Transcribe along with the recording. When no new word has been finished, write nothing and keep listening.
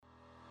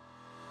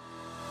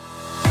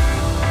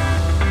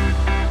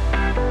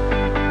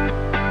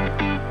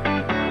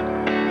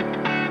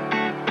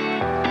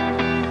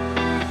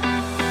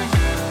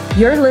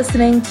You're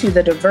listening to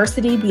the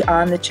Diversity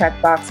Beyond the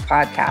Checkbox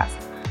podcast.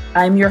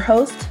 I'm your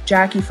host,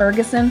 Jackie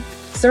Ferguson,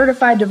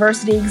 certified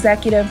diversity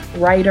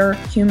executive, writer,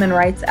 human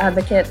rights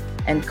advocate,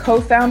 and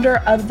co-founder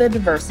of the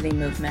Diversity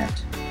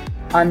Movement.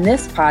 On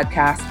this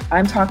podcast,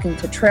 I'm talking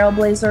to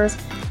trailblazers,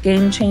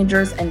 game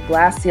changers, and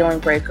glass ceiling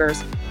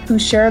breakers who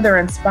share their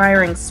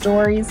inspiring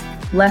stories,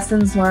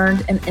 lessons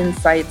learned, and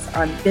insights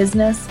on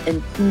business,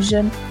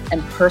 inclusion,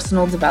 and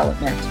personal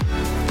development.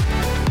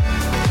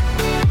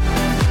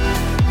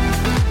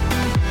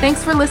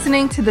 Thanks for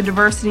listening to the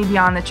Diversity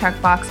Beyond the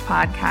Checkbox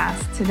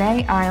podcast.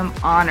 Today, I am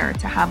honored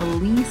to have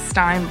Leigh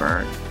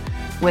Steinberg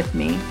with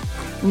me.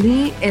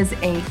 Leigh is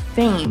a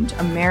famed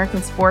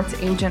American sports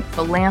agent,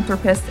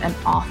 philanthropist, and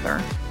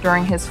author.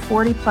 During his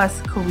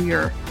 40-plus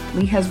career,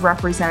 Leigh has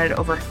represented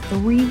over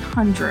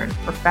 300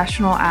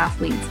 professional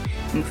athletes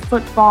in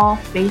football,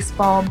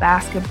 baseball,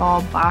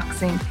 basketball,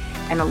 boxing,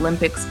 and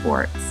Olympic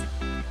sports.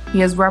 He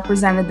has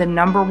represented the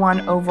number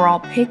one overall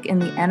pick in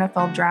the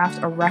NFL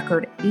draft a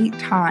record 8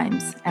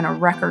 times and a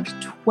record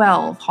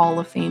 12 Hall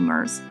of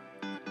Famers.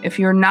 If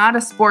you're not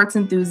a sports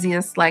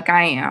enthusiast like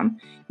I am,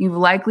 you've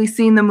likely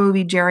seen the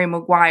movie Jerry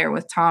Maguire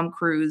with Tom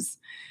Cruise.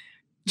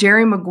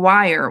 Jerry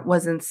Maguire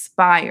was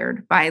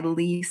inspired by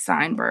Leigh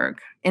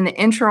Steinberg. In the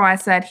intro, I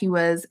said he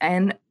was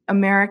an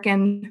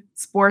American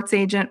sports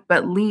agent,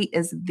 but Leigh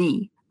is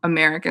the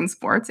American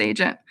sports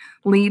agent.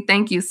 Leigh,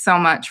 thank you so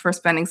much for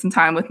spending some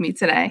time with me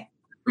today.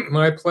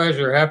 My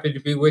pleasure. Happy to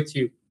be with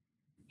you.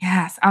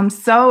 Yes, I'm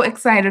so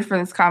excited for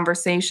this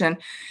conversation.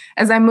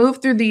 As I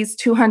move through these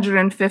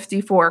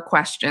 254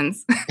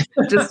 questions,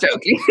 just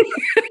joking.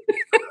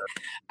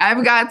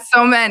 I've got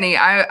so many.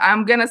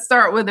 I'm going to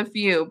start with a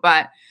few,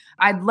 but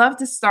I'd love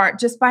to start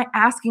just by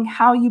asking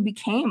how you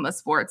became a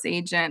sports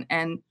agent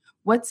and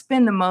what's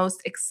been the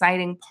most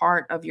exciting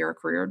part of your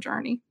career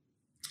journey.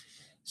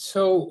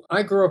 So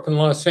I grew up in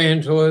Los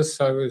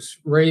Angeles. I was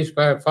raised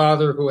by a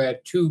father who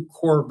had 2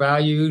 core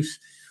values.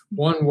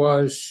 One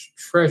was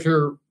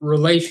treasure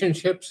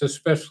relationships,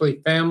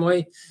 especially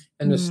family.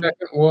 And the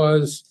second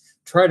was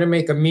try to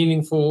make a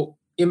meaningful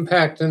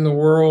impact in the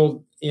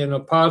world in a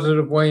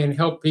positive way and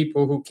help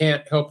people who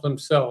can't help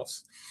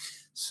themselves.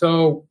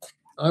 So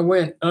I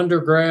went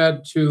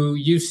undergrad to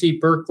UC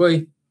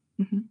Berkeley.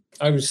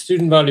 I was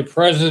student body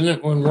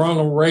president when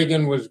Ronald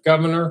Reagan was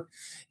governor.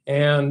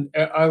 And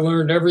I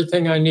learned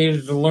everything I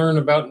needed to learn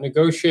about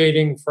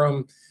negotiating,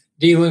 from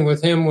dealing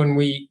with him when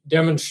we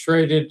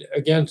demonstrated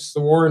against the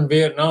war in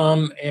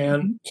Vietnam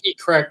and he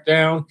cracked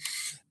down.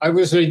 I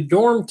was a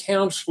dorm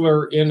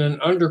counselor in an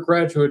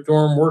undergraduate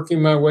dorm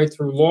working my way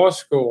through law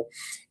school.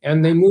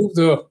 And they moved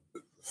the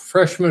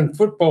freshman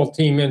football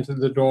team into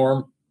the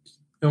dorm.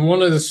 And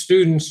one of the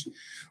students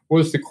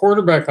was the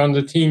quarterback on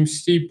the team,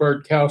 Steve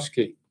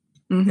Bartkowski.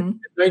 In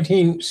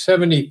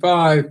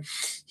 1975,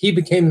 he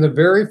became the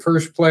very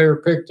first player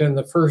picked in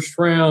the first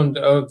round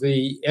of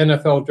the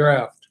NFL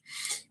draft.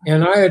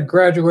 And I had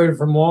graduated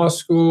from law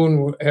school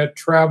and had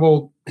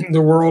traveled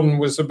the world and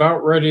was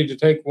about ready to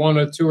take 1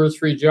 or 2 or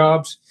 3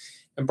 jobs.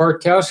 And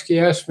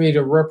Bartkowski asked me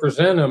to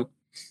represent him.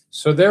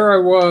 So there I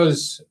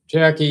was,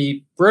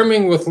 Jackie,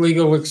 brimming with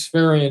legal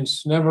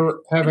experience,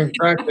 never having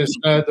practiced.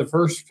 I had the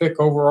first pick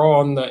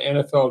overall in the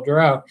NFL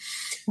draft.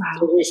 Wow.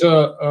 So it was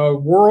a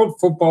World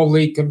Football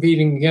League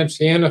competing against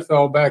the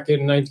NFL back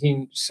in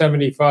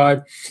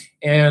 1975.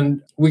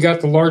 And we got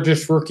the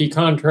largest rookie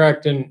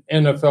contract in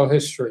NFL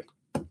history.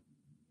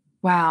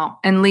 Wow.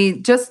 And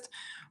Leigh, just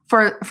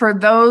for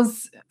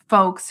those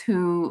folks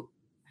who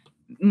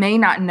may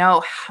not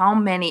know how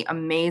many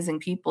amazing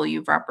people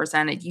you've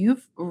represented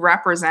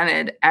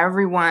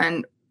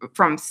everyone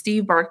from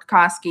Steve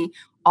Bartkowski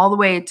all the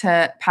way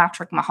to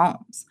Patrick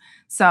Mahomes.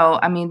 So,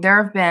 I mean,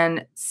 there have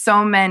been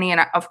so many,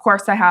 and of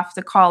course I have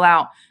to call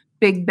out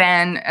Big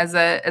Ben as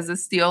a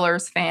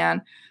Steelers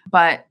fan,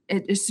 but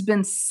it's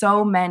been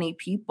so many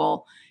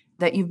people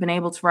that you've been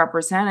able to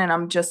represent. And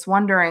I'm just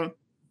wondering,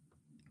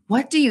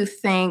 what do you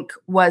think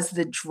was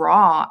the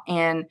draw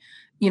in,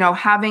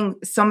 having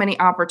so many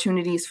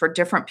opportunities for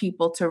different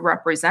people to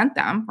represent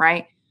them,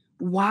 right?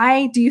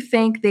 Why do you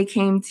think they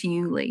came to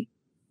you, Leigh?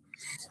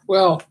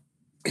 Well,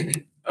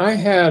 I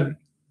had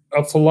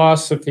a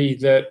philosophy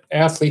that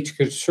athletes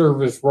could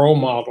serve as role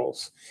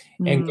models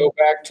and go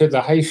back to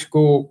the high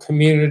school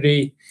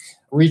community,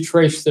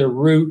 retrace their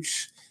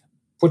roots,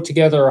 put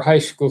together a high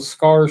school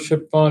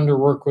scholarship fund, or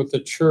work with the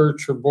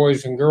church or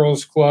Boys and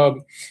Girls Club.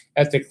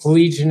 At the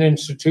collegiate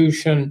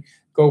institution,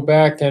 go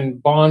back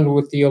and bond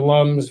with the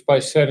alums by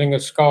setting a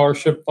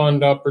scholarship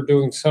fund up or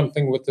doing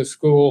something with the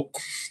school.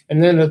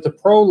 And then at the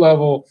pro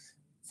level,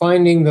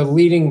 finding the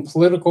leading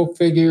political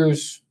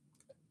figures,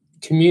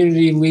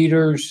 community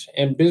leaders,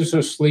 and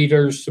business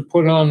leaders to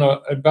put on an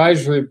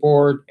advisory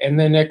board and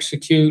then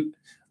execute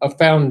a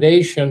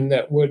foundation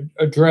that would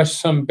address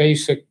some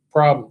basic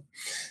problem.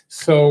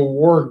 So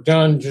Work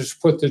Done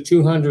just put the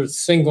 200th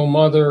single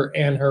mother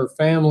and her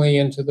family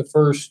into the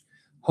first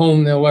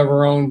home they'll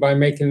ever own by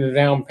making a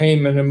down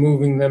payment and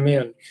moving them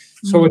in.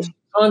 So it's the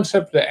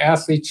concept of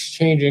athletes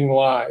changing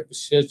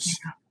lives.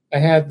 I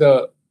had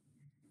the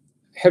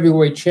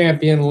heavyweight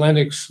champion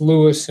Lennox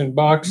Lewis in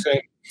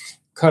boxing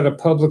cut a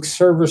public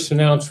service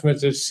announcement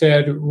that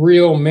said,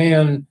 "Real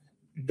men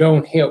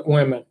don't hit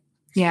women."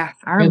 Yeah,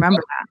 I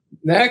remember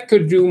That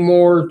could do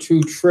more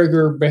to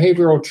trigger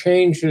behavioral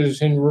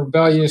changes in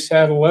rebellious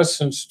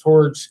adolescents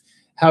towards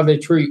how they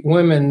treat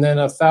women than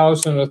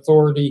 1,000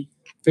 authority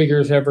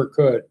figures ever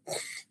could.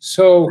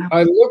 So that.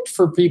 I looked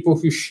for people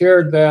who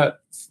shared that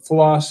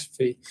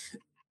philosophy.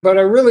 But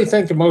I really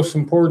think the most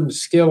important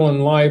skill in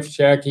life,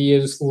 Jackie,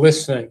 is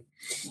listening.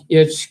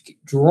 It's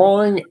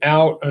drawing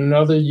out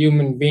another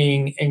human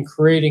being and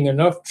creating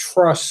enough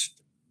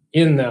trust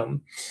in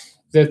them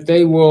that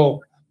they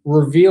will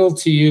reveal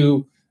to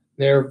you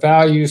their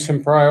values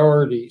and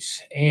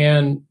priorities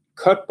and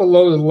cut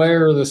below the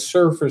layer of the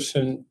surface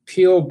and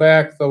peel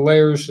back the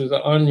layers of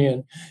the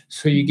onion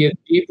so you get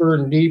deeper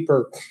and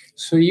deeper.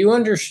 So you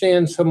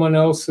understand someone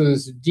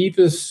else's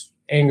deepest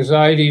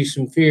anxieties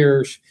and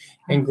fears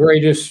and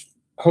greatest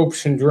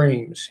hopes and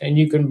dreams, and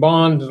you can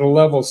bond at a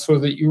level so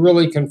that you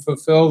really can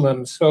fulfill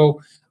them.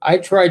 So I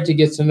tried to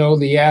get to know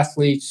the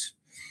athletes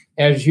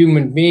as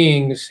human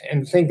beings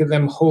and think of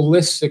them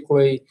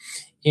holistically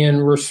in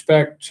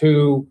respect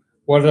to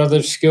what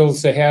other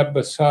skills they have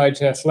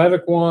besides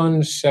athletic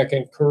ones,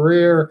 second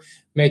career,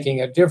 making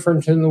a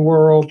difference in the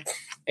world,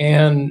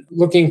 and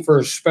looking for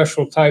a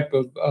special type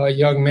of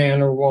young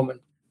man or woman.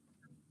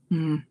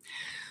 Mm.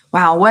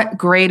 Wow, what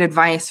great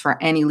advice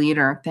for any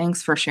leader.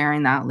 Thanks for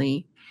sharing that,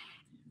 Lee.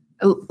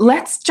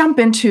 Let's jump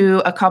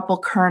into a couple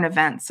current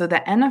events. So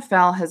the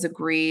NFL has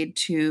agreed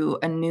to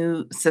a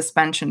new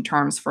suspension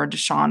terms for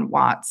Deshaun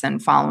Watson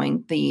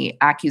following the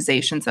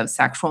accusations of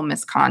sexual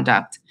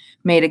misconduct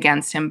made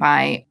against him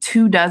by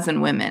 24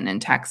 women in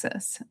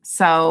Texas.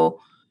 So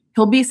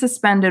he'll be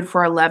suspended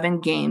for 11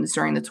 games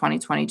during the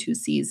 2022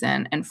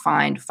 season and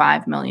fined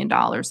 $5 million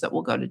that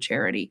will go to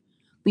charity.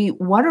 Lee,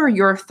 what are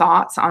your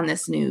thoughts on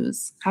this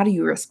news? How do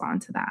you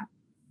respond to that?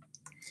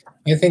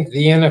 I think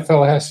the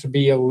NFL has to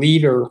be a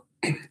leader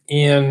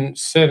in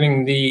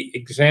setting the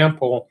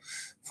example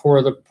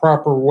for the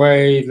proper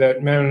way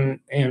that men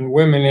and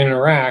women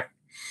interact.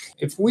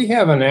 If we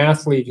have an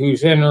athlete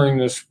who's entering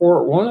the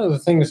sport, one of the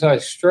things I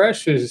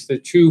stress is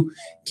that you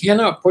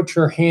cannot put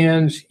your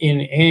hands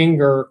in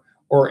anger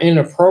or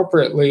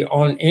inappropriately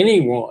on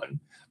anyone,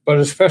 but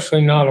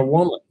especially not a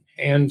woman.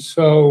 And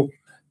so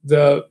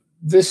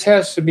this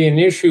has to be an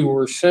issue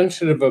we're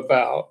sensitive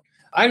about.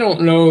 I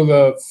don't know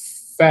the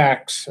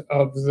facts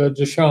of the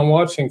Deshaun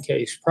Watson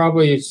case.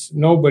 Probably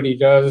nobody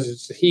does.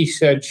 It's he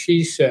said,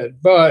 she said.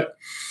 But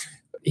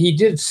he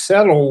did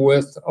settle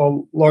with a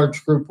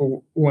large group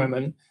of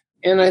women.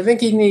 And I think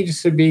he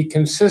needs to be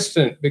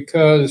consistent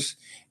because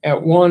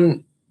at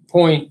one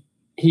point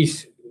he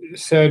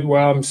said,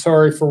 "Well, I'm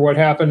sorry for what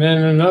happened."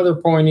 And at another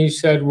point he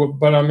said, "Well,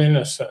 but I'm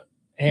innocent."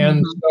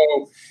 And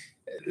so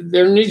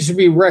there needs to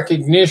be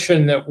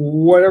recognition that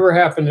whatever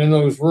happened in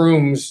those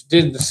rooms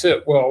didn't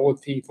sit well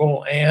with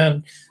people.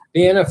 And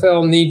the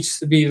NFL needs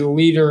to be the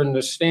leader and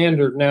the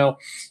standard. Now,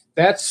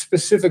 that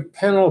specific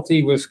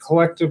penalty was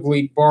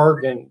collectively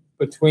bargained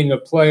between the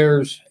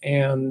players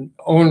and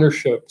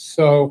ownership.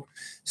 So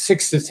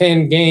 6 to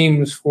 10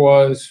 games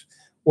was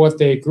what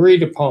they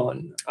agreed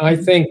upon. I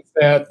think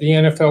that the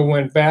NFL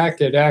went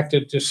back, it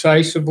acted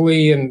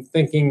decisively in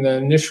thinking the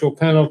initial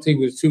penalty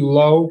was too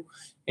low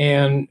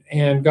and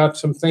got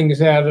some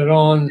things added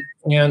on.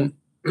 And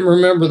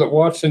remember that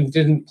Watson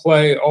didn't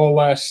play all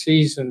last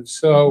season.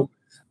 So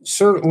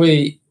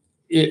certainly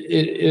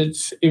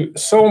it's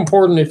so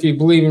important if you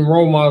believe in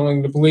role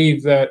modeling to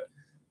believe that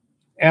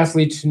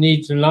athletes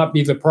need to not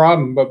be the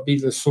problem, but be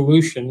the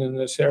solution in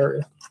this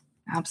area.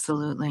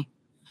 Absolutely.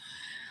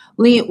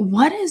 Lee,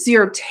 what is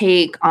your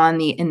take on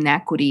the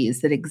inequities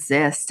that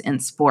exist in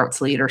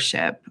sports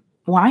leadership?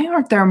 Why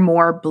aren't there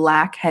more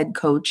Black head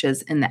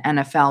coaches in the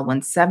NFL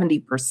when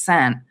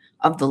 70%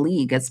 of the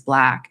league is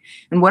Black?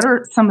 And what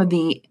are some of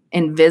the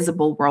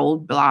invisible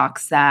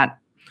roadblocks that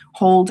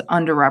hold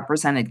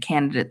underrepresented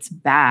candidates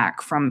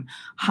back from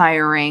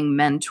hiring,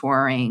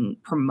 mentoring,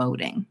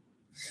 promoting?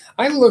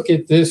 I look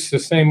at this the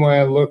same way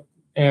I look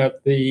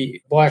at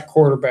the Black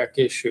quarterback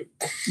issue.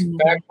 Mm-hmm.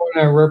 Back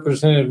when I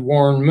represented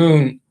Warren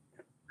Moon,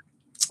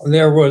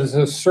 there was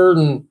a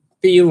certain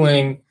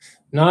feeling,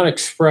 not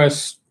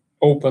expressed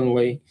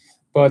openly,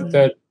 but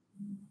that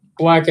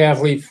Black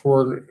athletes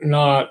were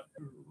not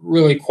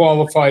really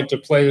qualified to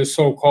play the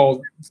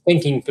so-called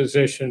thinking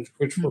positions,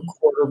 which were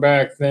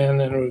quarterback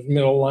then, and it was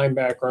middle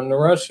linebacker and the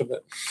rest of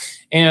it.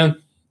 And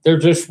there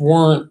just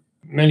weren't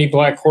many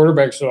Black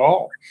quarterbacks at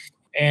all.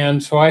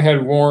 And so I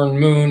had Warren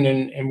Moon,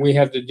 and we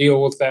had to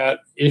deal with that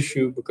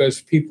issue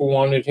because people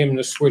wanted him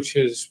to switch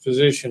his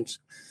positions.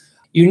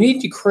 You need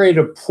to create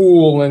a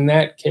pool in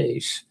that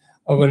case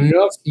of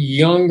enough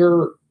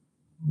younger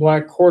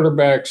Black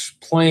quarterbacks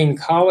playing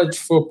college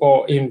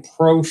football in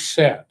pro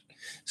set.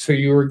 So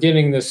you were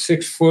getting the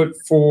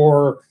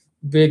 6'4",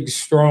 big,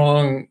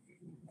 strong,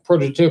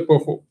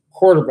 prototypical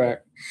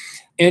quarterback.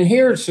 And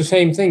here it's the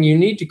same thing. You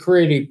need to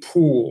create a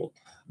pool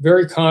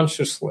very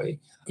consciously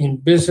in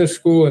business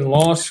school and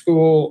law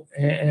school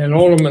and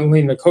ultimately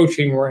in the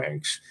coaching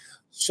ranks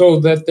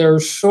so that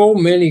there's so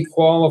many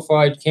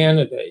qualified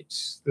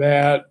candidates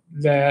that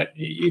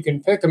you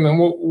can pick them. And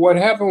what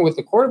happened with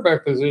the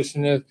quarterback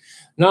position is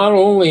not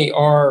only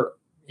are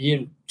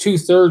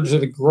 2/3 of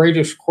the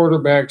greatest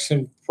quarterbacks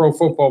in pro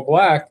football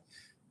black,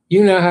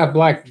 you now have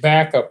black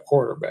backup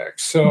quarterbacks.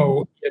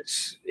 So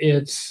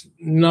it's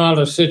not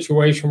a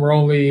situation where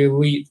only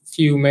elite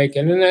few make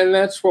it. And then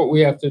that's what we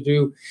have to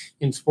do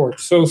in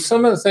sports. So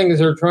some of the things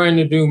they're trying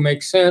to do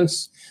make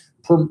sense.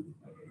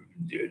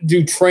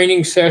 Do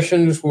training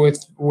sessions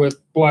with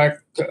black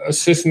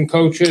assistant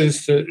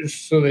coaches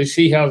so they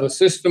see how the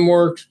system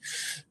works,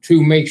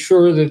 to make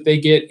sure that they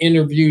get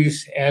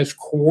interviews as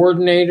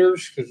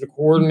coordinators, because the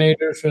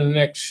coordinators are the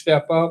next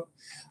step up.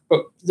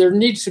 But there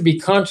needs to be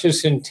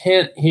conscious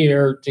intent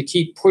here to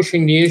keep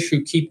pushing the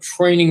issue, keep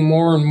training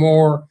more and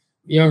more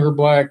younger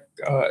black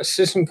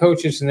assistant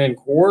coaches, and then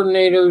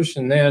coordinators,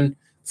 and then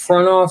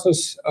front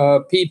office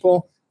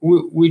people.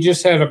 We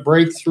just had a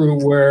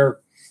breakthrough where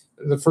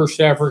the first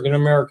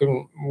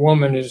African-American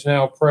woman is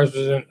now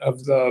president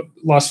of the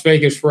Las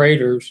Vegas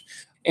Raiders.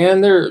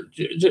 And they're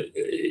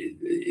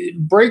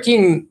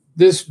breaking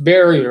this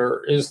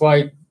barrier is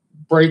like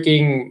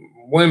breaking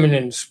women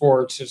in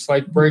sports. It's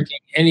like breaking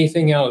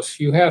anything else.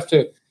 You have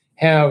to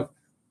have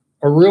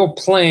a real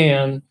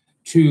plan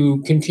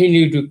to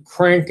continue to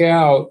crank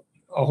out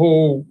a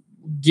whole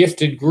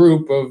gifted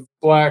group of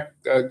black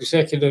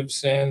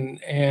executives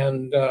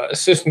and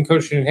assistant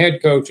coaches and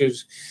head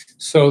coaches,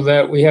 so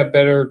that we have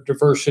better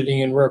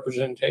diversity and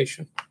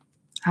representation.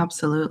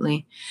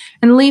 Absolutely.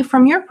 And Lee,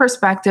 from your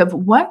perspective,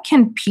 what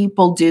can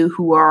people do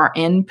who are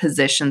in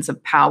positions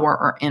of power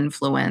or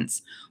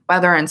influence,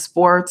 whether in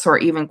sports or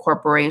even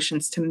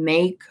corporations, to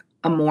make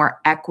a more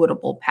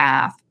equitable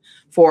path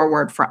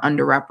forward for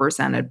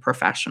underrepresented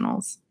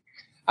professionals?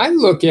 I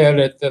look at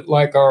it that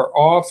like our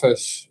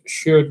office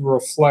should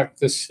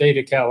reflect the state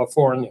of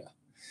California.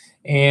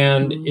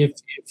 And if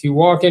you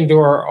walk into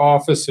our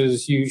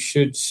offices, you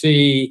should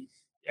see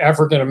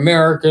African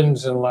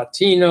Americans and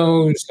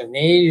Latinos and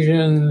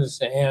Asians,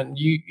 and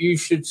you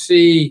should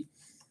see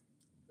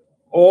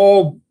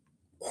all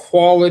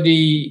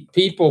quality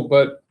people,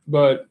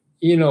 but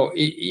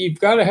you've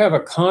got to have a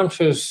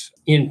conscious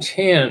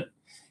intent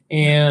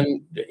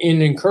and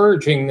in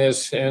encouraging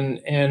this and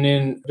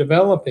in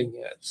developing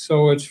it.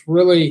 So it's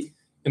really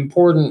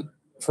important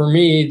for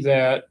me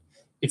that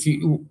if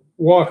you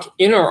walk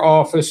in our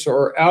office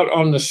or out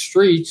on the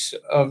streets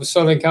of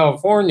Southern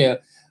California,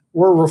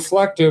 we're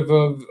reflective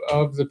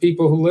of the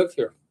people who live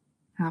here.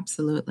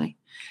 Absolutely.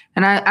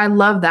 And I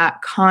love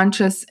that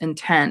conscious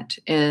intent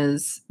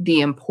is the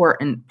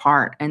important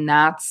part. And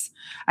that's,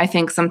 I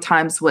think,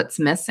 sometimes what's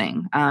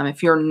missing.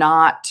 If you're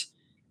not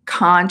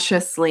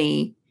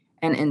consciously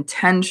and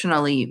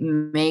intentionally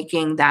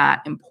making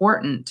that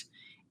important,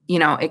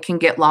 it can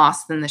get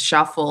lost in the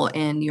shuffle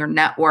in your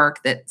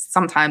network that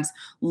sometimes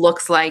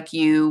looks like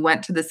you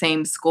went to the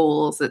same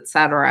schools, et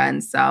cetera.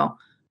 And so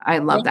I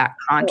love that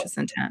conscious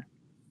intent.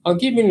 I'll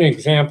give you an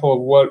example of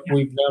what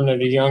we've done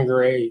at a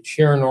younger age.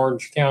 Here in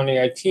Orange County,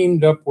 I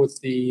teamed up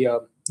with the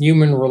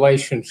Human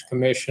Relations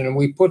Commission, and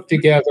we put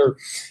together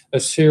a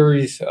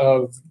series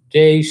of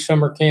day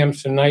summer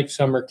camps and night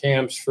summer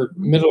camps for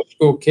middle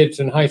school kids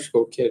and high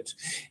school kids.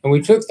 And we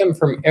took them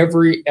from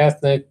every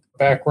ethnic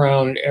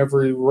background,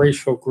 every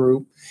racial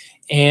group,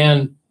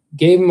 and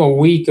gave them a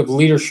week of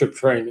leadership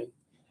training.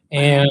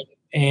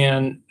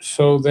 And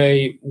so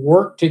they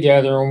worked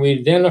together, and we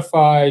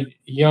identified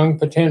young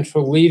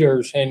potential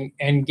leaders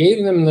and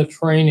gave them the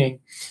training.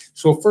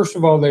 So first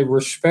of all, they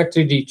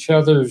respected each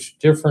other's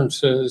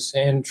differences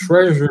and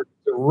treasured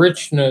the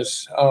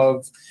richness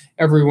of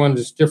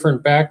everyone's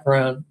different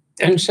background.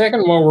 And second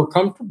of all, we're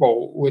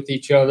comfortable with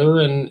each other.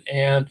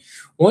 And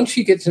once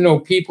you get to know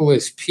people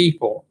as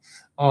people,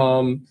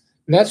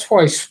 that's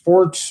why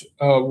sports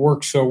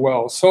work so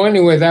well. So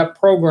anyway, that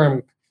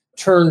program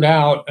turned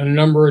out a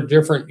number of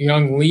different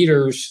young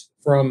leaders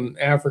from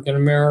African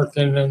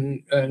American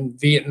and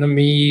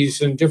Vietnamese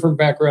and different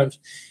backgrounds,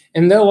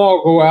 and they'll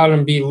all go out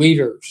and be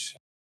leaders.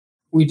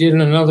 We did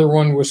another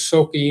one with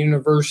Soka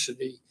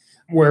University,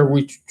 where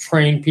we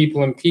trained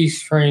people in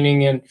peace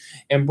training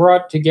and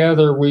brought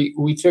together,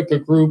 we took a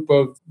group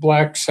of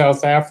Black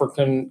South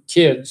African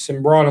kids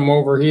and brought them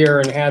over here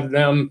and had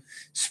them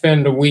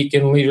spend a week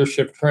in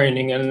leadership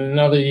training. And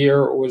another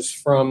year it was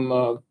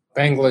from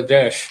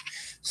Bangladesh.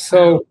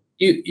 So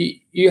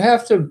you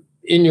have to,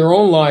 in your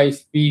own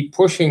life, be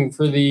pushing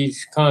for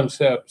these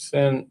concepts.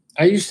 And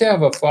I used to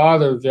have a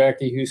father,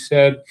 Jackie, who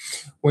said,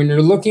 when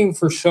you're looking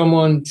for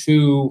someone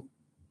to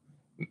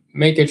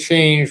make a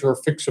change or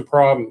fix a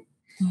problem,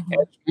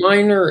 as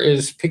minor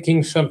as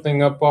picking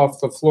something up off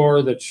the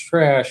floor that's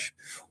trash,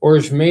 or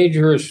as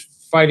major as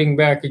fighting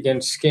back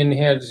against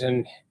skinheads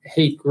and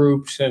hate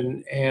groups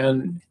and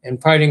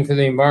fighting for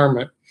the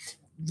environment,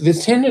 the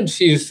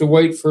tendency is to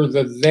wait for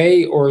the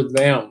they or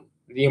them,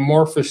 the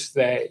amorphous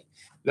they.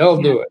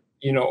 They'll do it.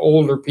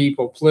 Older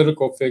people,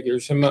 political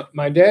figures. And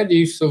my dad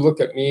used to look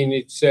at me and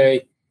he'd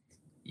say,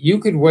 you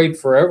could wait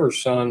forever,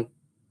 son.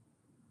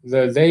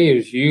 The they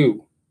is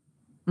you.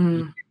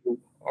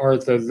 are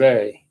the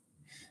they.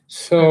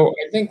 So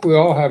I think we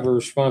all have a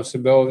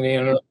responsibility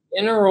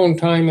in our own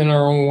time, in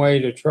our own way,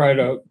 to try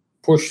to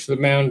push the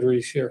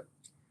boundaries here.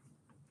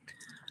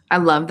 I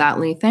love that,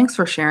 Lee. Thanks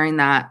for sharing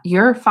that.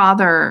 Your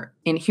father,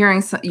 in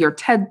hearing your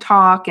TED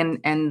Talk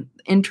and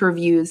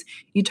interviews,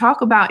 you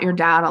talk about your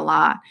dad a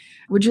lot.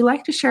 Would you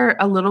like to share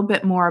a little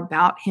bit more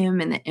about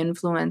him and the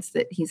influence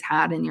that he's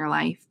had in your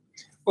life?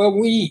 Well,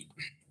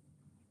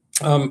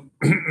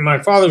 my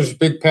father's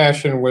big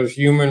passion was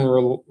human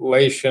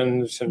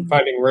relations and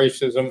fighting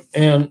racism.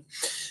 And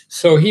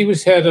so he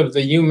was head of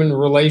the Human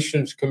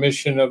Relations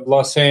Commission of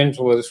Los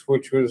Angeles,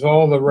 which was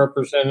all the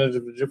representatives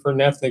of different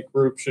ethnic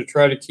groups to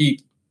try to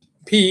keep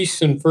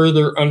peace and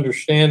further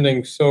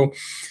understanding. So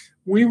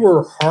we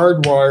were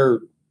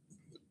hardwired,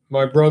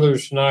 my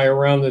brothers and I,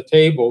 around the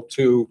table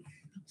to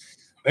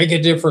make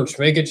a difference,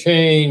 make a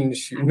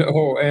change,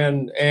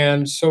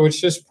 and so it's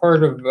just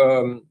part of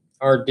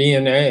our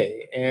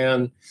DNA.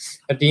 And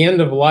at the end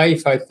of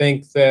life, I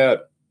think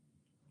that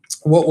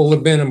what will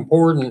have been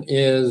important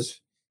is,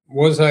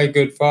 was I a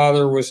good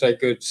father? Was I a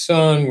good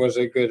son? Was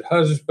I a good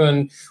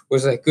husband?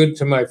 Was I good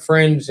to my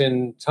friends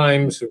in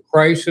times of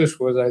crisis?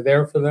 Was I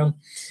there for them?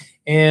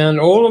 And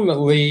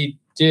ultimately,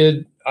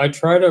 did I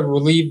try to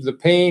relieve the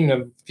pain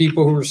of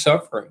people who were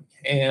suffering?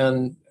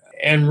 And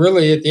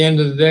really, at the end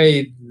of the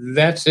day,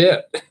 that's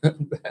it.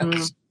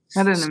 That's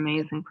an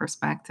amazing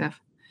perspective.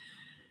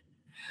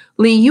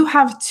 Lee, you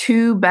have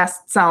 2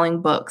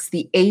 best-selling books,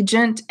 The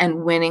Agent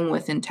and Winning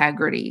with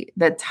Integrity.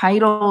 The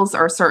titles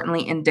are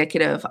certainly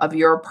indicative of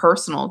your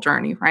personal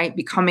journey, right?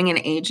 Becoming an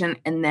agent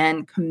and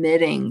then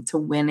committing to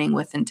winning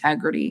with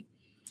integrity.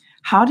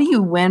 How do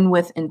you win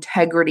with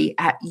integrity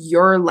at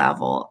your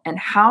level, and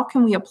how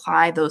can we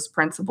apply those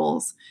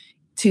principles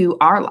to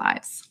our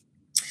lives?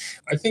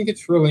 I think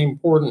it's really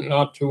important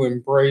not to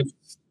embrace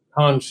the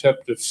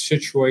concept of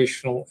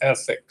situational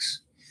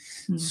ethics.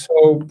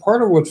 So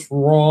part of what's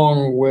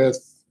wrong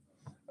with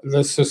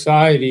the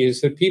society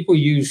is that people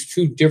use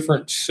 2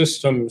 different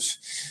systems.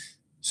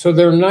 So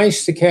they're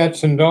nice to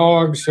cats and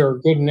dogs, they're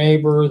a good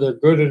neighbor, they're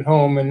good at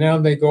home, and now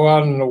they go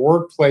out in the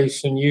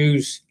workplace and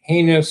use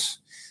heinous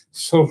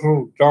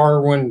social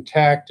Darwin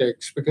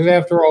tactics, because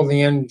after all,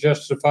 the end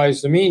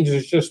justifies the means.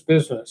 It's just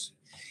business.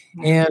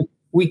 And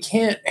we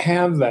can't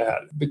have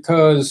that,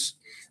 because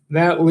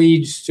that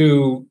leads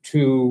to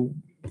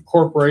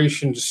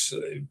corporations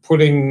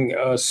putting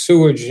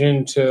sewage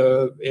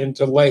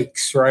into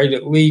lakes, right?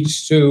 It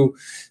leads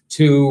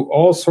to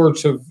all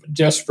sorts of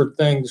desperate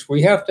things.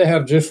 We have to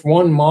have just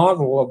one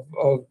model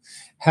of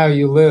how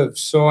you live.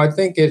 So I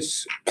think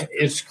it's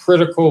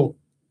critical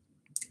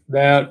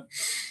that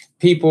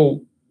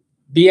people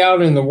be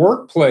out in the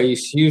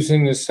workplace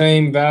using the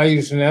same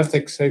values and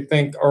ethics they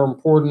think are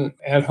important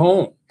at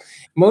home.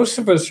 Most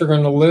of us are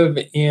going to live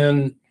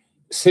in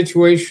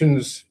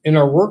situations in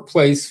our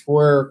workplace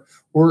where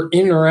we're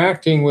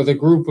interacting with a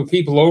group of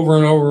people over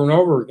and over and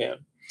over again.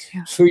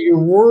 Yeah. So your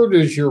word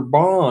is your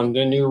bond,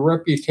 and your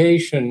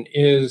reputation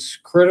is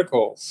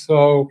critical.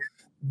 So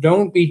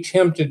don't be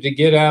tempted to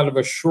get out of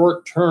a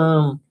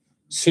short-term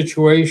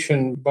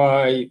situation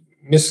by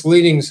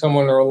misleading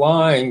someone or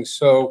lying.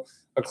 So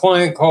a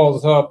client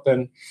calls up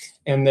and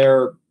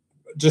they're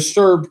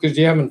disturbed because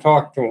you haven't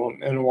talked to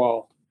them in a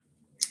while.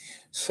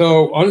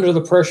 So under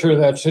the pressure of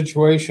that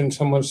situation,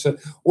 someone said,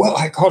 "Well,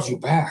 I called you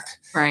back."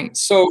 Right.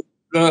 So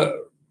the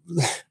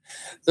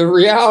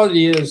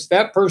reality is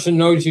that person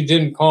knows you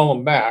didn't call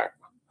them back.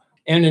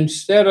 And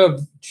instead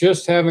of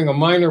just having a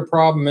minor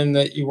problem in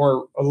that you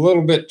were a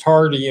little bit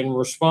tardy in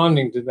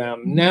responding to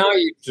them, now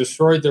you've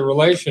destroyed the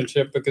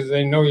relationship because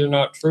they know you're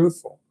not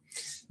truthful.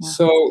 Yeah.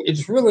 So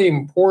it's really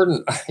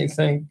important, I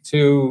think,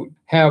 to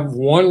have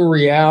one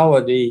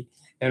reality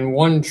and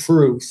one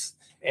truth,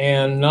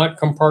 and not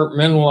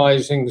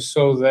compartmentalizing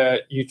so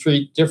that you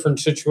treat different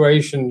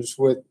situations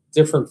with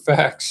different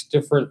facts,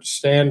 different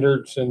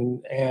standards,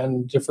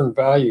 and different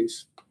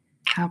values.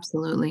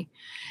 Absolutely.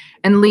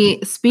 And Lee,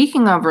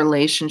 speaking of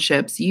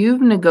relationships,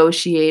 you've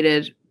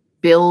negotiated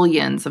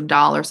billions of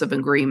dollars of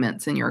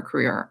agreements in your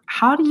career.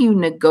 How do you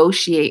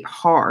negotiate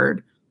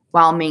hard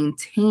while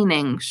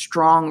maintaining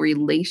strong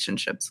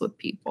relationships with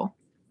people?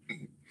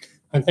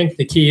 I think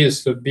the key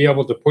is to be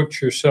able to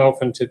put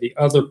yourself into the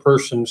other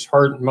person's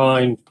heart and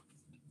mind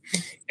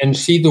and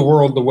see the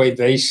world the way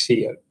they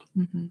see it.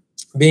 Mm-hmm.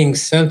 Being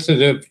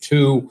sensitive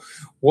to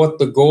what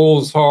the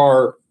goals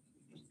are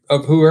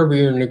of whoever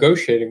you're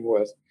negotiating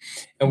with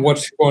and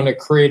what's going to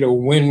create a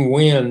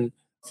win-win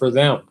for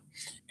them.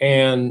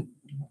 And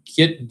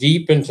get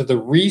deep into the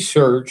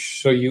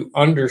research so you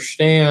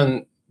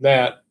understand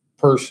that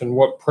person,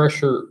 what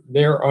pressure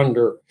they're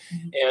under,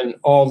 and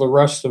all the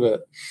rest of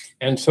it.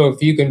 And so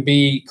if you can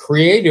be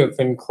creative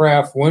and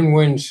craft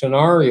win-win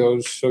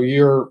scenarios so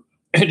you're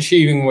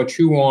achieving what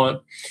you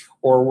want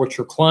or what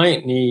your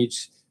client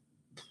needs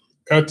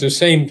at the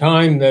same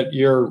time that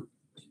you're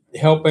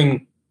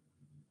helping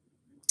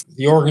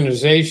the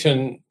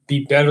organization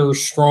be better,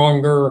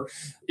 stronger,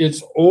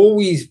 it's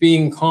always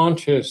being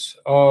conscious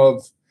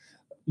of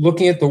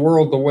looking at the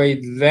world the way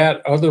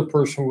that other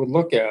person would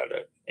look at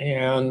it.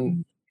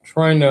 And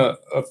trying to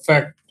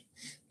affect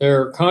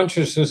their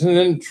consciousness, and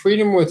then treat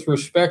them with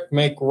respect,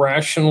 make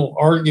rational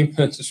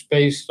arguments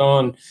based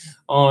on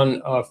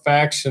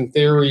facts and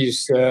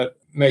theories that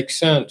make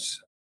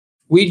sense.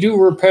 We do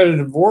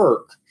repetitive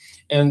work,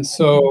 and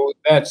so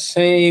that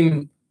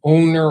same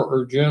owner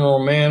or general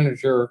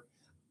manager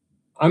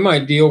I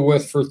might deal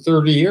with for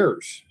 30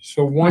 years.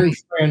 So one Right.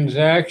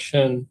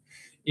 transaction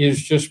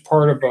is just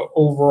part of an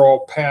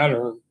overall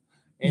pattern.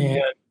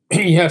 Mhm.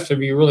 And you have to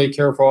be really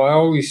careful. I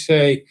always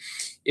say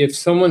if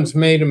someone's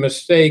made a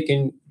mistake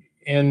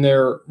and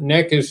their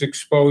neck is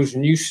exposed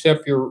and you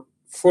step your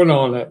foot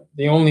on it,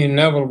 the only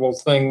inevitable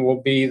thing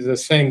will be the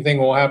same thing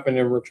will happen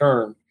in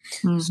return.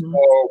 Mhm.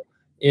 So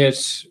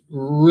it's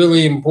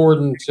really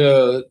important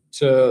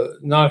to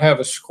not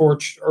have a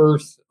scorched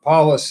earth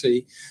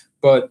policy,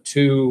 but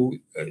to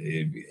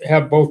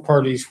have both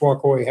parties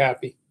walk away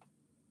happy.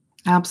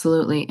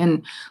 Absolutely.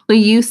 And Lee,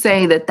 you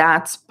say that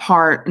that's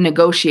part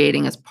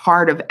negotiating is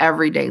part of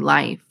everyday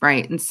life,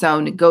 right? And so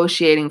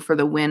negotiating for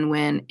the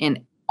win-win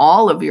in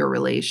all of your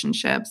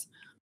relationships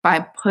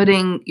by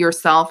putting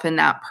yourself in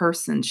that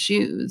person's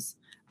shoes,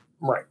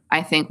 Right.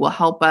 I think will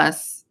help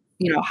us,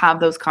 have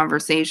those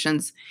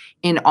conversations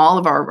in all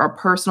of our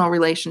personal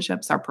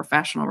relationships, our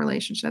professional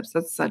relationships.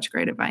 That's such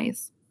great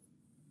advice.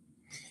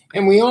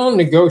 And we all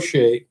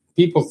negotiate.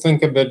 People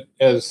think of it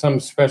as some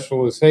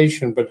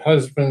specialization, but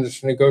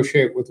husbands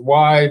negotiate with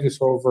wives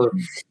over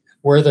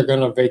where they're going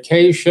to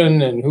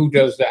vacation and who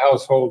does the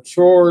household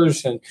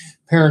chores, and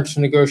parents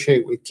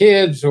negotiate with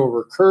kids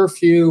over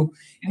curfew,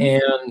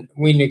 and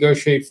we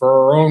negotiate for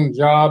our own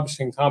jobs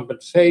and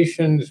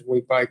compensations.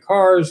 We buy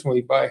cars and we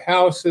buy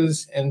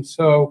houses, and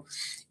so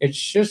it's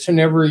just an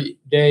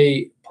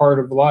everyday part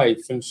of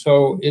life. And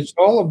so it's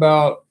all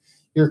about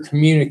your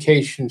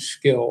communication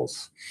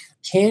skills.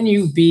 Can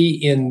you be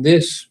in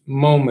this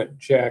moment,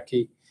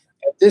 Jackie?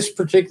 At this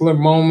particular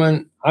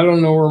moment, I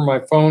don't know where my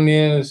phone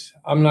is.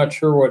 I'm not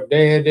sure what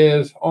day it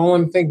is. All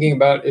I'm thinking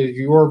about is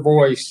your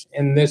voice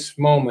in this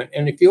moment.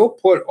 And if you'll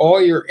put all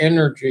your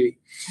energy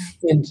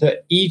into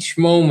each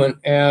moment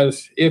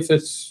as if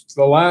it's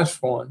the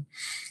last one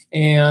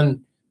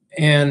and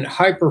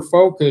hyper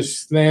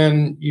focus,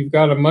 then you've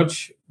got a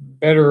much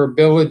better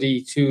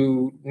ability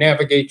to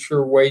navigate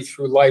your way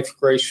through life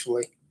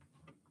gracefully.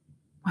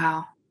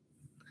 Wow.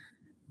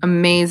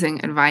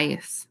 Amazing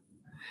advice.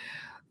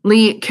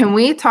 Lee, can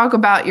we talk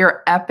about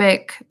your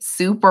epic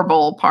Super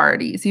Bowl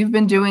parties? You've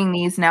been doing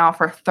these now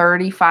for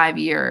 35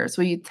 years.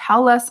 Will you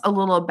tell us a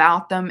little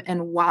about them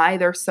and why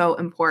they're so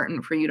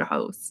important for you to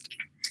host?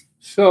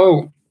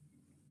 So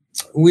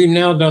we've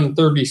now done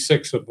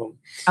 36 of them.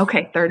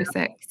 Okay,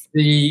 36.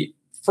 The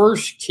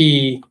first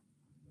key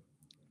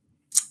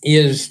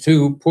is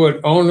to put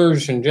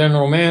owners and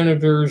general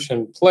managers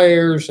and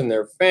players and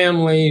their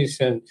families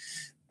and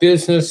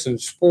business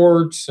and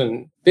sports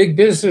and big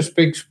business,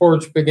 big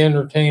sports, big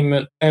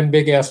entertainment, and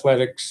big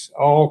athletics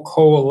all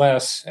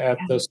coalesce at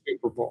the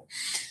Super Bowl.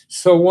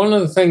 So one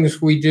of the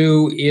things we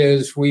do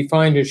is we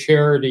find a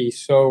charity.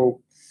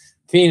 So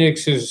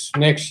Phoenix is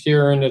next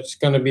year, and it's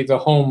going to be the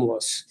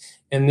homeless.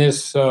 And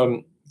this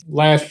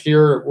last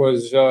year it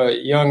was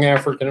young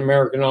African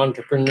American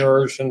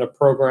entrepreneurs and a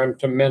program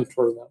to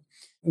mentor them.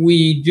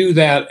 We do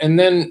that, and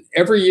then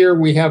every year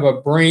we have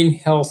a brain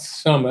health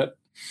summit,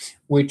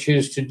 which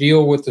is to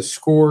deal with the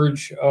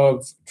scourge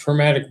of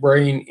traumatic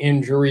brain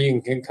injury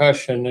and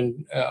concussion.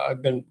 And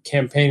I've been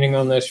campaigning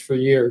on this for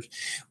years.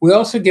 We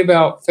also give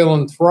out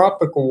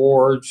philanthropic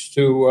awards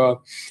to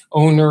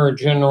owner, a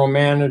general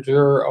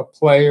manager, a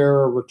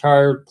player, a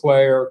retired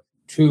player,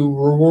 to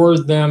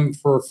reward them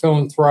for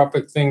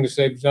philanthropic things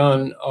they've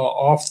done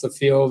off the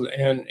field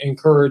and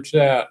encourage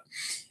that.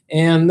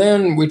 And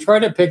then we try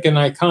to pick an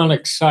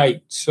iconic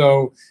site.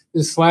 So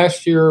this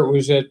last year it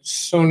was at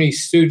Sony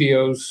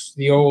Studios,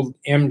 the old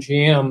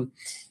MGM,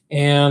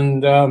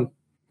 and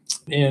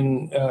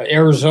in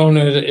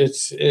Arizona,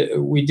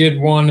 we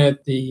did one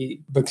at the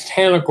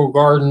Botanical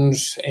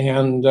Gardens,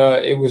 and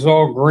it was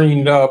all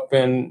greened up.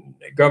 And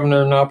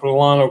Governor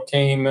Napolitano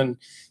came, and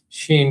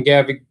she and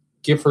Gabby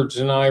Giffords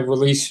and I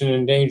released an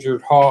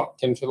endangered hawk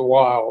into the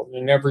wild,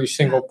 and every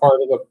single part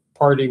of the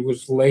party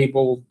was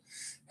labeled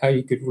how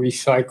you could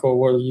recycle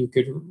or you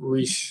could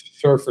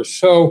resurface.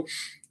 So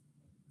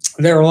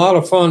they're a lot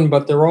of fun,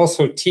 but they're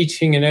also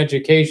teaching and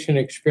education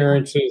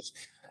experiences.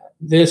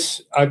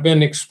 I've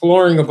been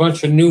exploring a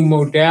bunch of new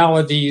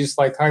modalities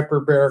like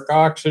hyperbaric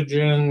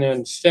oxygen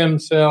and stem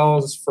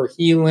cells for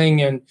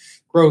healing and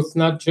growth,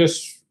 not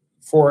just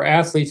for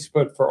athletes,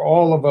 but for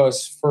all of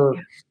us, for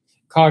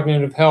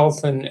cognitive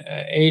health and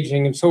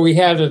aging. And so we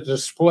had a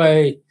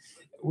display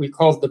we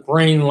called the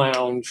Brain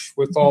Lounge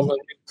with all the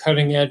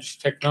cutting edge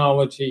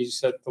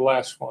technologies at the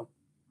last one.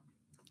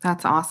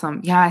 That's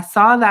awesome. Yeah, I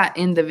saw that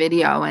in the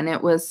video and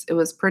it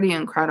was pretty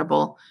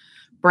incredible.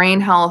 Brain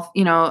health,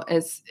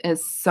 is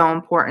so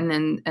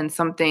important and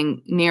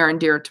something near and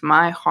dear to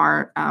my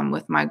heart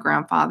with my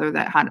grandfather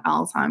that had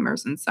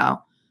Alzheimer's. And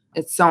so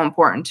it's so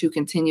important to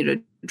continue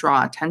to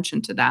draw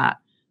attention to that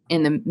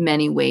in the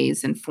many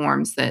ways and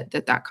forms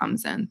that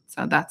comes in.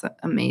 So that's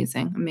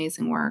amazing,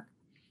 amazing work.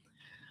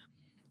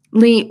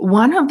 Lee,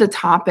 one of the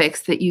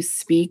topics that you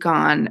speak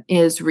on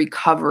is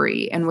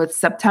recovery. And with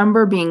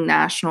September being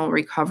National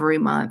Recovery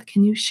Month,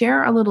 can you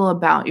share a little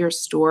about your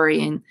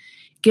story and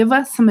give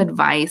us some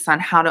advice on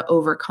how to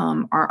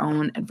overcome our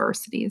own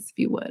adversities, if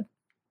you would?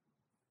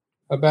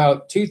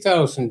 About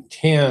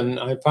 2010,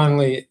 I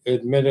finally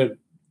admitted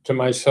to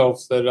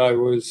myself that I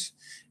was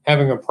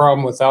having a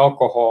problem with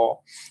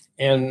alcohol.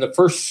 And the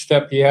first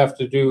step you have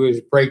to do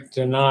is break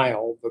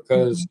denial,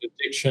 because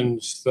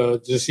addiction's the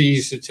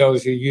disease that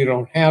tells you you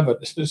don't have a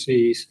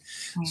disease.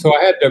 So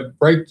I had to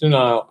break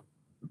denial,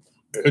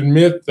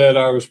 admit that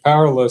I was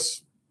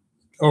powerless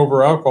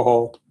over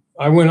alcohol.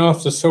 I went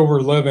off to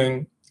sober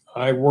living.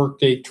 I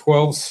worked a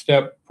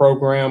 12-step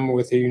program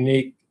with a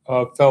unique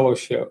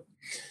fellowship.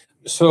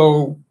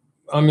 So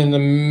I'm in the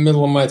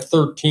middle of my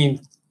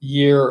 13th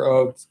year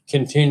of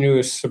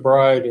continuous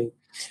sobriety.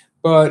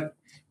 But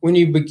when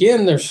you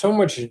begin, there's so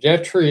much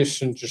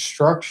detritus and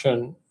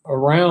destruction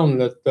around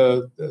that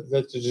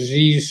the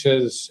disease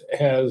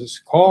has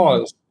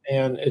caused,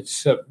 and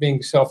it's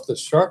being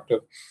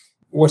self-destructive.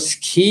 What's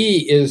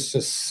key is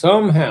to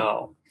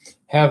somehow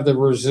have the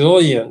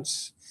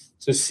resilience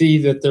to see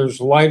that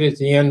there's light at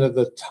the end of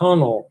the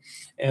tunnel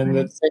and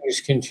that things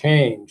can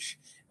change.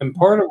 And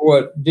part of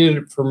what did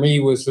it for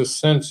me was the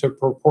sense of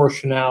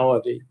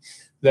proportionality,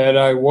 that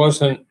I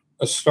wasn't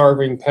a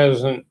starving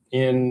peasant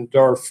in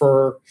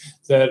Darfur,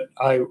 that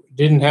I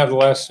didn't have the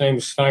last name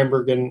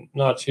Steinberg in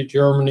Nazi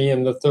Germany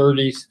in the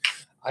 30s.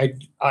 I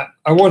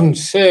wasn't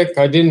sick.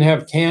 I didn't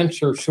have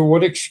cancer. So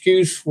what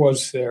excuse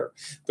was there?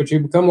 But you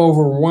become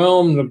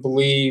overwhelmed to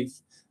believe.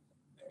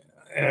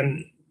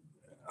 And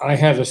I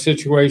had a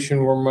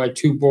situation where my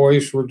two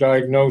boys were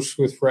diagnosed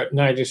with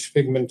retinitis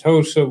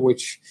pigmentosa,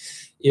 which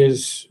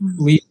leads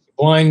to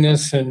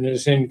blindness and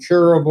is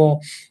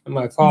incurable. And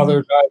my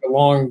father died a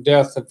long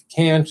death of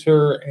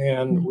cancer,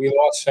 and we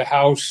lost a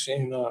house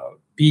in a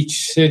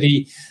beach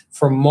city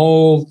from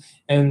mold.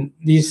 And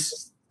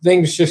these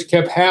things just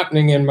kept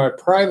happening in my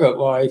private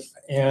life,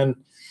 and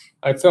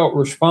I felt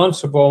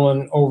responsible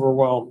and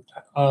overwhelmed.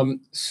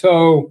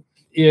 So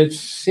it's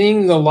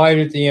seeing the light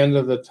at the end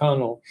of the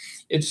tunnel.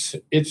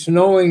 It's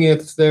knowing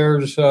if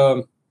there's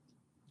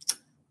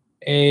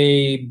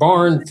a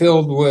barn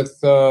filled with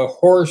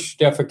horse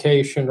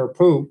defecation or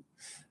poop,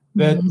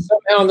 that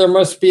somehow there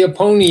must be a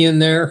pony in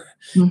there.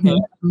 And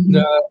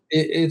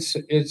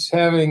it's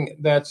having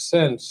that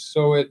sense.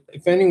 So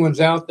if anyone's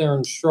out there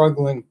and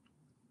struggling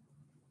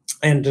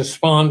and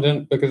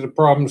despondent because of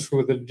problems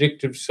with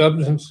addictive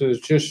substances,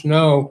 just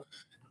know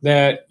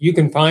that you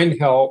can find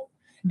help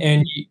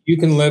and you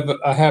can live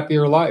a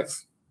happier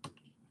life.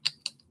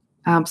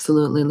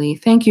 Absolutely, Lee.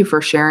 Thank you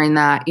for sharing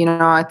that.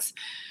 It's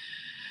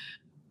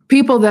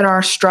people that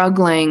are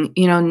struggling,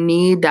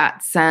 need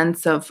that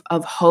sense of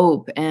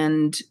hope,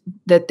 and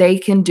that they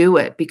can do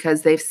it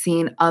because they've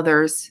seen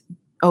others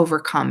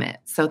overcome it.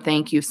 So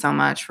thank you so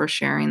much for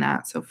sharing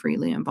that so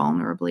freely and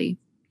vulnerably.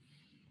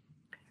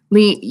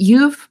 Lee,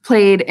 you've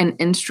played an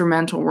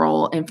instrumental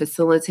role in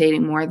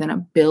facilitating more than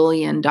 $1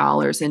 billion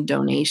in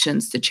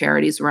donations to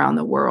charities around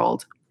the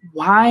world.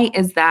 Why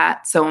is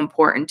that so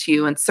important to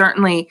you? And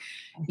certainly,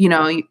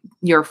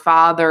 your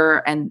father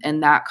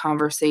and that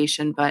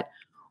conversation, but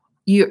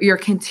you're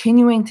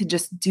continuing to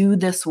just do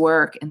this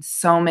work in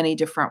so many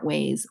different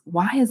ways.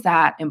 Why is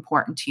that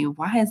important to you?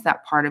 Why is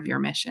that part of your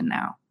mission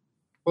now?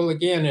 Well,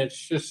 again, it's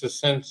just a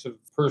sense of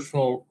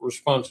personal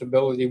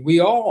responsibility.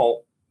 We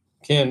all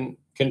can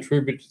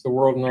contribute to the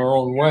world in our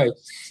own way.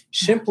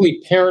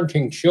 Simply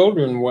parenting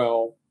children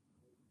well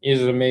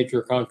is a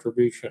major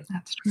contribution.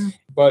 That's true.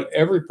 But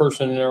every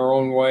person in their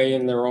own way,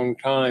 in their own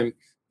time,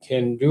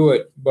 can do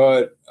it.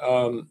 But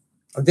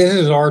this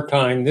is our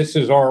time. This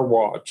is our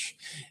watch.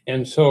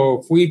 And so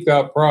if we've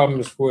got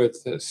problems with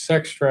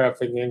sex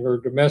trafficking or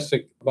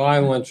domestic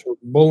violence or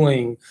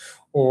bullying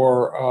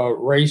or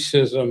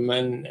racism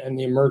and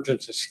the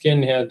emergence of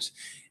skinheads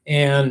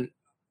and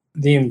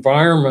the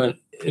environment,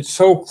 it's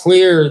so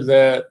clear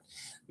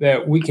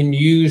that we can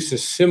use the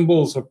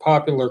symbols of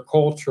popular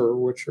culture,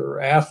 which are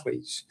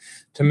athletes,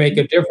 to make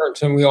a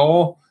difference. And we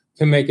all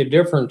can make a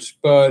difference.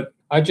 But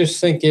I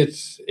just think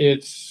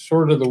it's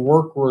sort of the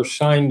work we're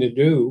assigned to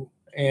do,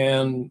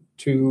 and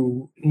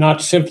to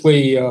not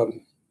simply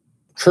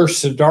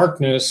curse the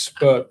darkness,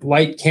 but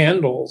light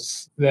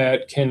candles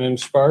that can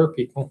inspire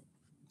people.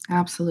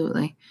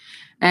 Absolutely.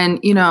 And,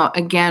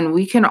 again,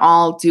 we can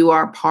all do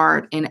our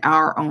part in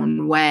our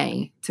own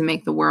way to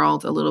make the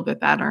world a little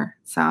bit better.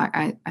 So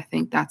I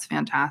think that's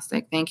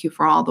fantastic. Thank you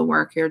for all the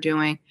work you're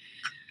doing.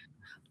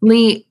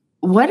 Lee,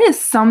 what is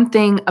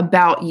something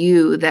about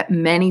you that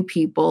many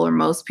people or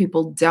most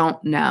people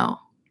don't know?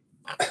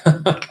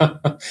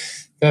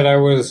 That I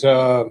was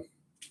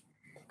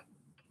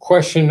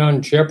questioned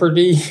on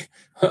Jeopardy,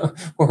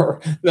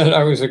 or that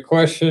I was a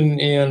question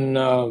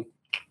in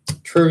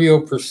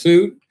Trivial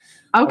Pursuit.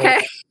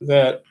 Okay.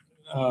 That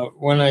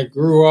when I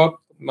grew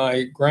up,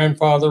 my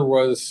grandfather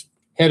was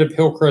head of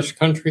Hillcrest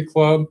Country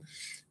Club.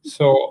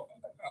 So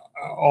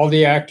all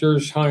the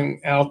actors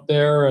hung out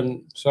there.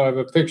 And so I have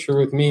a picture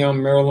with me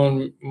on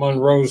Marilyn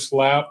Monroe's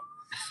lap.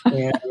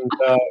 and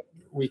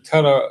we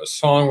cut a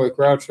song with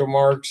Groucho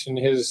Marx and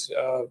his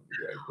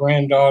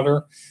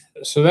granddaughter.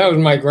 So that was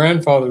my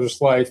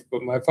grandfather's life,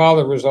 but my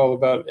father was all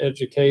about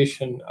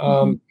education.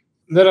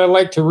 That I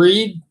like to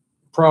read,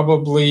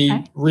 probably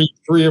read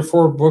 3 or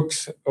 4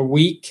 books a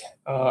week.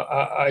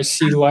 I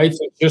see life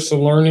as just a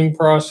learning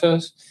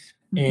process,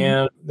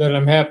 and that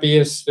I'm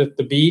happiest at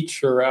the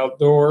beach or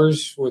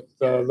outdoors with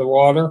the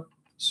water.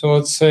 So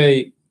let's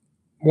say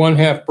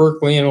 1/2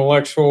 Berkeley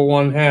intellectual,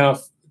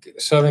 1/2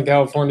 Southern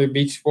California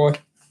beach boy.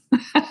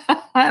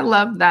 I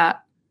love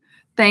that.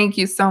 Thank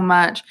you so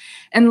much.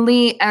 And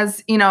Lee,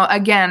 as you know,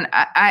 again,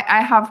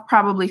 I have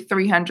probably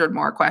 300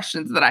 more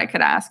questions that I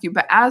could ask you,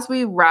 but as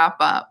we wrap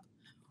up,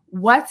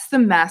 what's the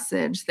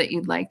message that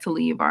you'd like to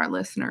leave our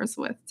listeners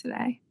with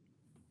today?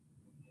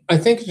 I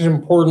think it's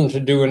important to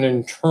do an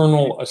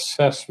internal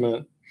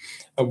assessment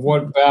of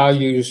what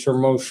values are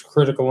most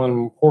critical and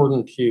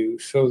important to you,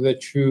 so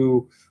that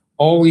you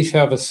always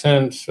have a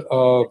sense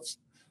of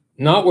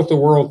not what the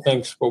world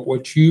thinks, but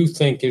what you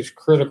think is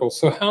critical.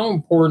 So how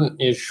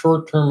important is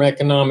short-term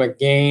economic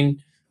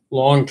gain,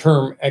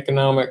 long-term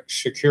economic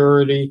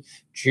security,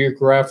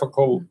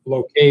 geographical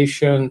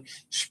location,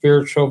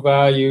 spiritual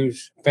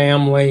values,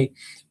 family,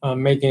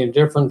 making a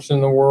difference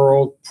in the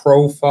world,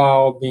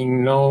 profile,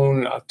 being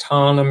known,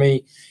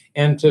 autonomy,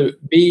 and to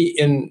be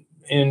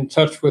in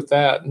touch with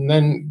that, and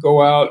then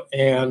go out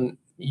and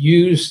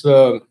use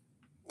the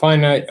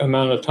finite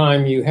amount of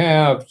time you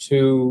have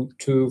to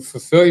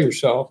fulfill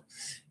yourself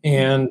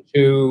and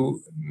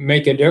to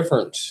make a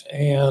difference.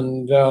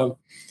 And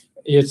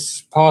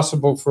it's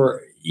possible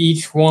for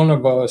each one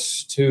of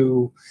us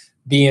to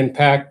be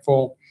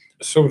impactful.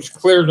 So it's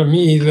clear to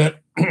me that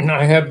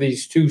I have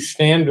these 2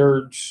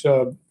 standards,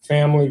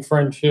 family,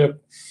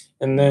 friendship,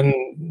 and then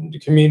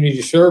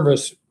community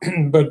service,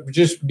 but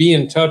just be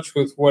in touch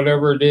with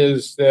whatever it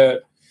is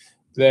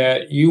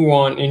that you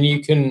want. And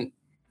you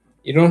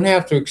don't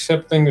have to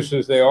accept things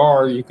as they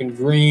are. You can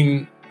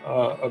dream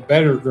a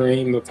better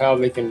dream of how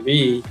they can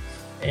be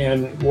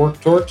and work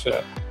towards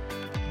that.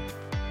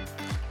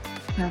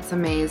 That's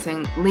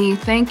amazing. Lee,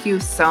 thank you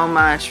so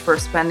much for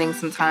spending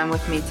some time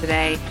with me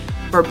today,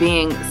 for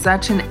being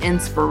such an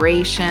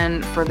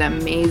inspiration, for the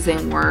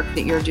amazing work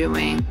that you're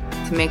doing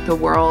to make the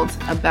world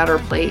a better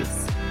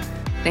place.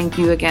 Thank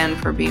you again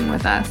for being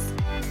with us.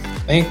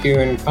 Thank you,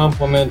 and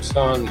compliments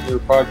on your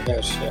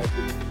podcast,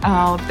 Jackie.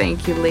 Oh,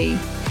 thank you, Lee.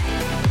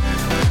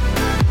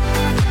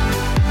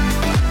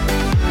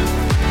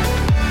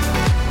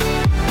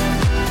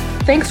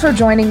 Thanks for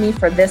joining me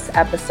for this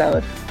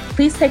episode.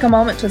 Please take a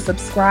moment to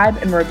subscribe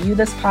and review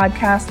this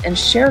podcast and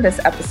share this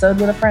episode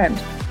with a friend.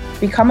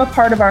 Become a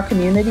part of our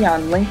community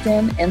on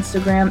LinkedIn,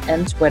 Instagram,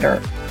 and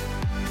Twitter.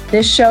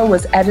 This show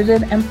was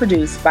edited and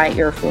produced by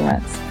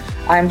Earfluence.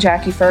 I'm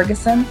Jackie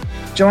Ferguson.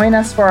 Join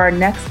us for our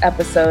next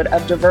episode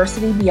of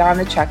Diversity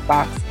Beyond the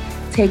Checkbox.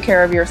 Take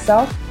care of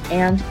yourself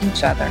and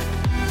each other.